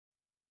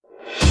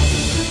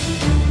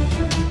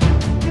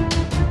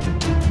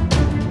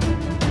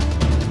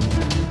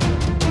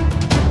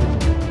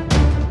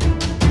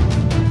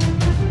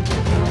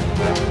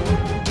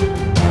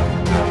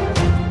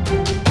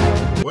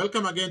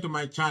Welcome again to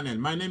my channel.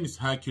 My name is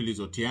Hercules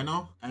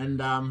Otieno and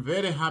I'm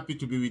very happy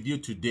to be with you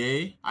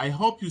today. I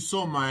hope you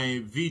saw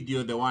my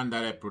video, the one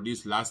that I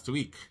produced last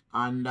week,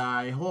 and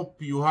I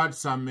hope you had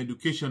some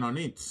education on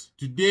it.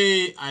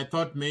 Today I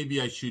thought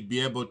maybe I should be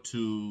able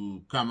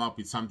to come up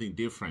with something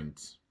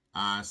different.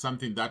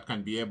 Something that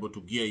can be able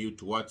to gear you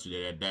towards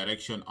the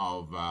direction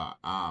of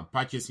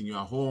purchasing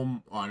your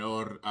home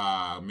or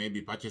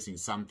maybe purchasing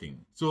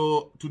something.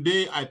 So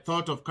today I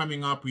thought of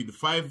coming up with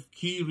 5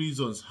 key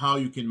reasons how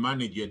you can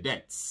manage your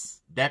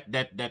debts. Debt.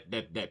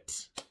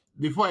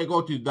 Before I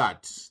go to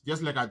that,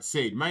 just like I'd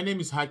said, my name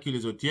is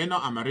Hercules Otieno.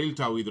 I'm a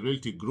realtor with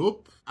Realty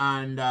Group,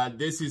 and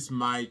this is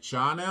my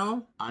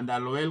channel, and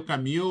I'll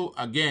welcome you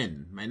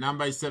again. My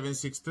number is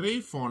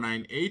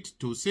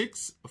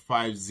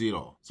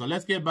 763-498-2650. So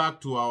let's get back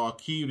to our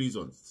key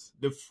reasons.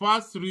 The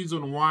first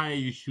reason why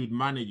you should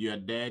manage your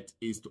debt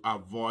is to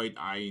avoid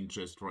high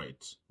interest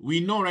rates.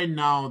 We know right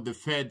now the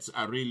Feds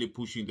are really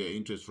pushing the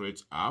interest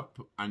rates up,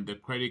 and the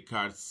credit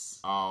cards,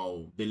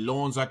 the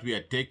loans that we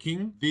are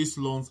taking, these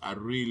loans are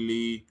really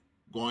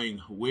going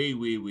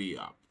way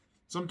up.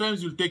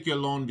 Sometimes you'll take your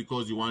loan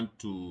because you want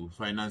to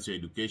finance your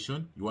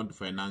education, you want to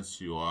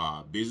finance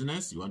your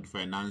business, you want to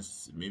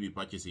finance maybe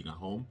purchasing a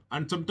home.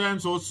 And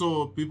sometimes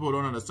also people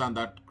don't understand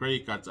that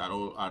credit cards are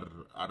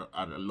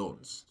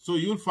loans. So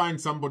you'll find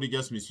somebody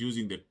just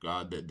misusing the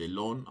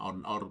loan or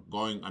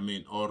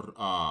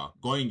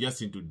going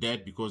just into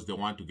debt because they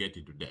want to get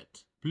into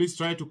debt. Please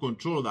try to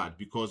control that,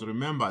 because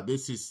remember,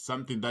 this is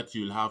something that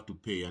you'll have to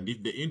pay. And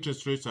if the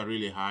interest rates are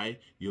really high,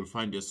 you'll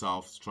find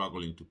yourself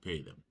struggling to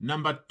pay them.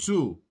 Number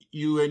 2,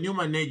 when you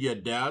manage your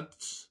debt,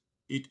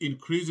 it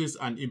increases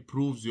and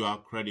improves your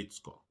credit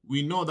score.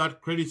 We know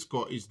that credit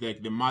score is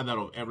like the mother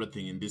of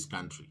everything in this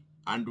country.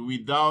 And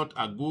without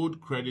a good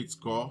credit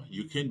score,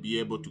 you can't be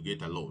able to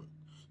get a loan.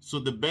 So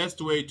the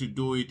best way to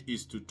do it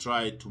is to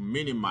try to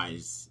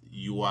minimize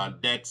your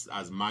debts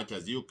as much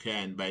as you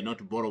can by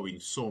not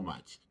borrowing so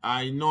much.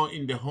 I know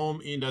in the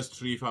home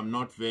industry, if I'm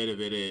not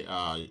very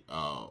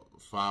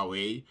far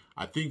away,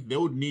 I think they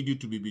would need you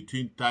to be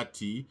between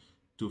 30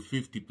 to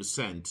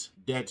 50%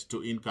 debt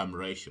to income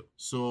ratio.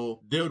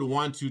 So they would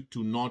want you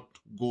to not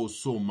go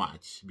so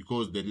much,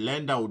 because the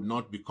lender would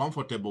not be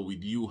comfortable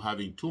with you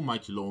having too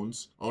much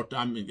loans or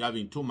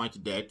having too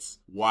much debts,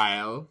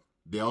 while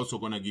they're also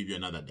going to give you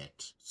another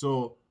debt.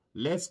 So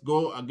let's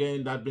go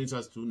again. That brings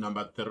us to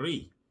number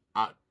 3.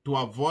 To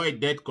avoid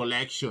debt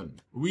collection.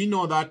 We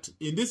know that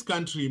in this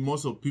country,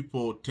 most of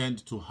people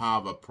tend to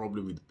have a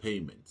problem with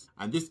payments,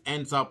 and this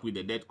ends up with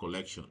the debt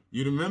collection.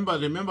 You remember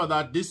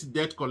that this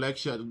debt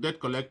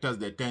collectors,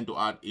 they tend to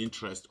add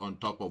interest on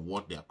top of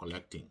what they are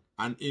collecting.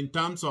 And in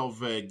terms of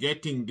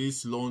getting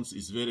these loans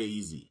is very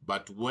easy.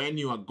 But when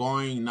you are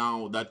going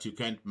now that you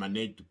can't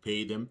manage to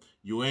pay them,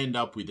 you end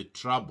up with the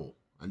trouble.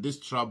 And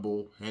this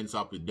trouble ends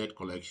up with debt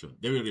collection.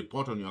 They will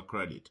report on your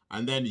credit.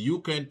 And then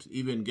you can't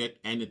even get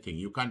anything.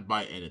 You can't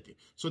buy anything.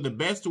 So the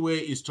best way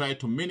is try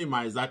to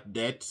minimize that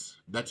debt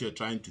that you're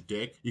trying to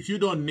take. If you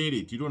don't need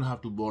it, you don't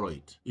have to borrow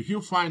it. If you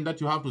find that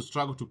you have to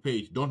struggle to pay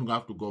it, don't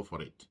have to go for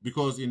it.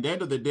 Because in the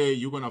end of the day,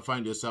 you're going to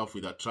find yourself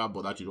with a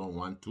trouble that you don't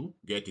want to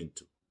get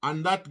into.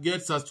 And that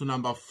gets us to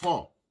number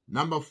 4.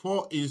 Number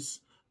 4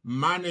 is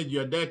manage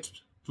your debt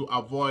to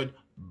avoid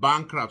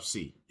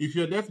bankruptcy. If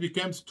your debt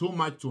becomes too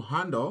much to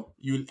handle,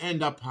 you'll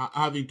end up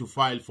having to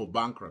file for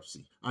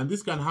bankruptcy, and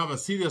this can have a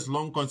serious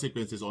long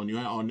consequences on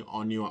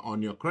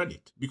your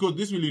credit, because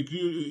this will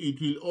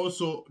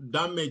also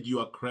damage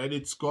your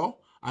credit score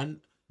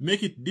and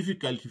make it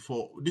difficult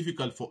for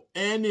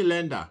any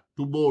lender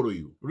to borrow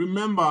you.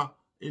 Remember,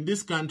 in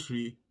this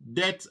country,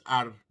 debts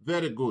are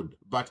very good,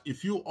 but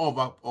if you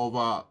over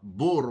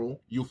borrow,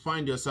 you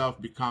find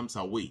yourself becomes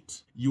a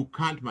weight. You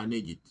can't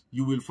manage it.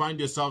 You will find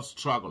yourself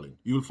struggling.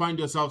 You will find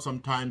yourself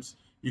sometimes,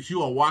 if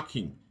you are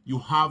working, you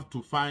have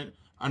to find,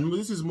 and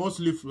this is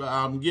mostly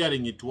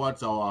gearing it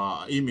towards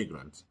our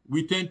immigrants.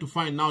 We tend to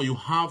find now you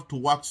have to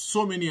work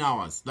so many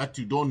hours that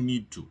you don't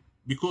need to.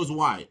 Because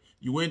why?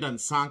 You went and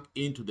sank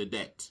into the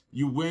debt.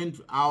 You went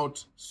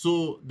out,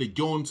 so the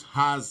Jones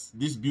has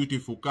this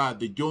beautiful car,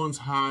 the Jones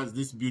has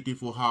this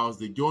beautiful house,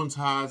 the Jones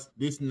has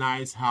this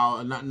nice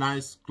house,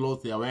 nice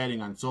clothes they are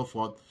wearing, and so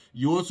forth.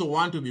 You also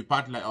want to be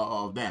part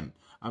of them.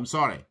 I'm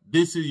sorry.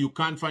 You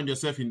can't find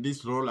yourself in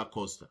this roller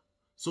coaster.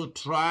 So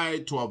try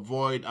to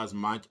avoid as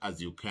much as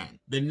you can.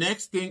 The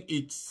next thing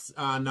is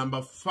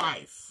number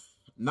 5.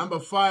 Number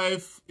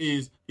 5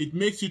 is it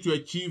makes you to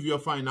achieve your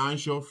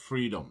financial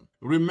freedom.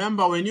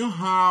 Remember, when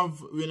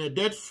you're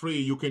debt free,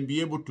 you can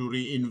be able to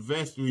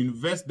invest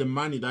the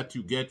money that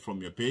you get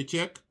from your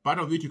paycheck. Part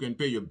of it you can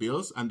pay your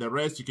bills, and the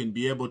rest you can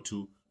be able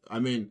to,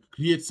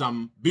 create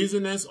some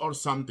business or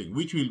something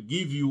which will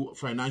give you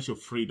financial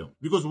freedom.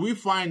 Because we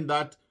find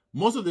that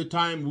most of the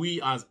time, we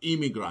as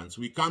immigrants,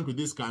 we come to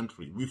this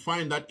country, we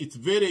find that it's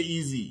very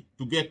easy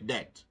to get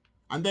debt.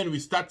 And then we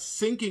start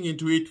sinking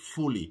into it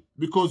fully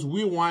because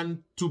we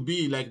want to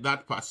be like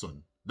that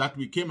person that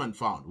we came and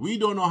found. We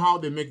don't know how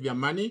they make their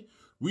money.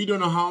 We don't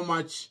know how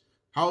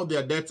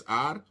their debts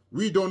are.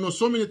 We don't know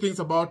so many things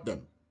about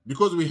them.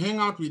 Because we hang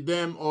out with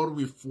them or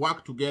we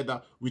work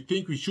together, we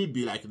think we should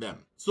be like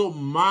them. So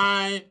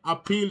my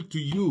appeal to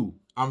you,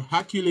 I'm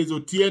Hercules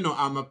Otieno,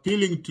 I'm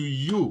appealing to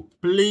you.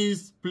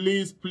 Please,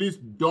 please, please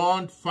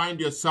don't find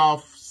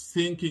yourself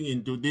sinking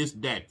into these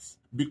debts.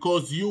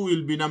 Because you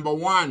will be, number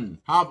one,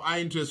 have high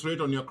interest rate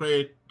on your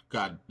credit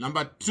card.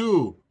 Number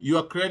two,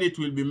 your credit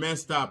will be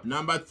messed up.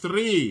 Number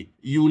three,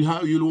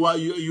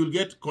 you'll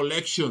get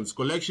collections.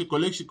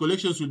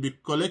 Collections will be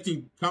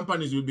collecting,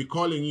 companies will be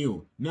calling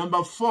you.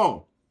 Number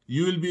four,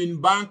 you will be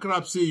in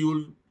bankruptcy. You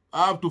will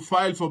have to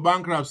file for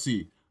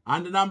bankruptcy.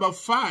 And number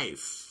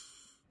five,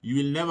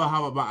 you will never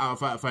have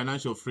a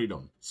financial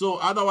freedom. So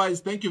otherwise,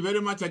 thank you very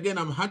much. Again,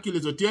 I'm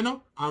Hercules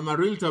Otieno. I'm a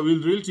realtor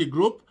with Realty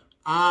Group.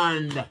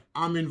 And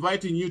I'm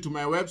inviting you to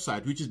my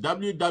website, which is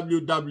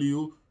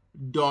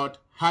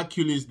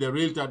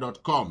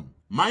www.herculestherealtor.com.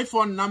 My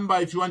phone number,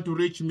 if you want to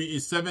reach me,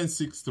 is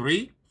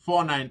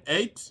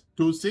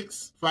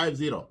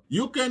 763-498-2650.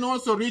 You can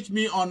also reach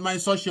me on my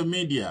social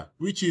media,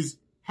 which is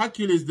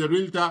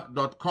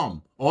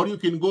herculestherealtor.com. Or you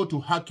can go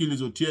to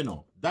Hercules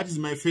Otieno. That is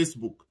my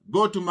Facebook.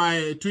 Go to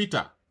my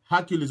Twitter,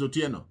 Hercules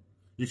Otieno.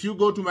 If you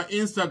go to my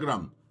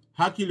Instagram,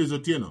 Hercules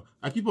Otieno.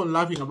 I keep on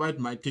laughing about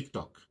my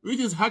TikTok, which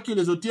is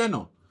Hercules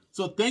Otieno.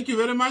 So thank you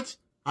very much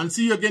and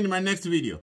see you again in my next video.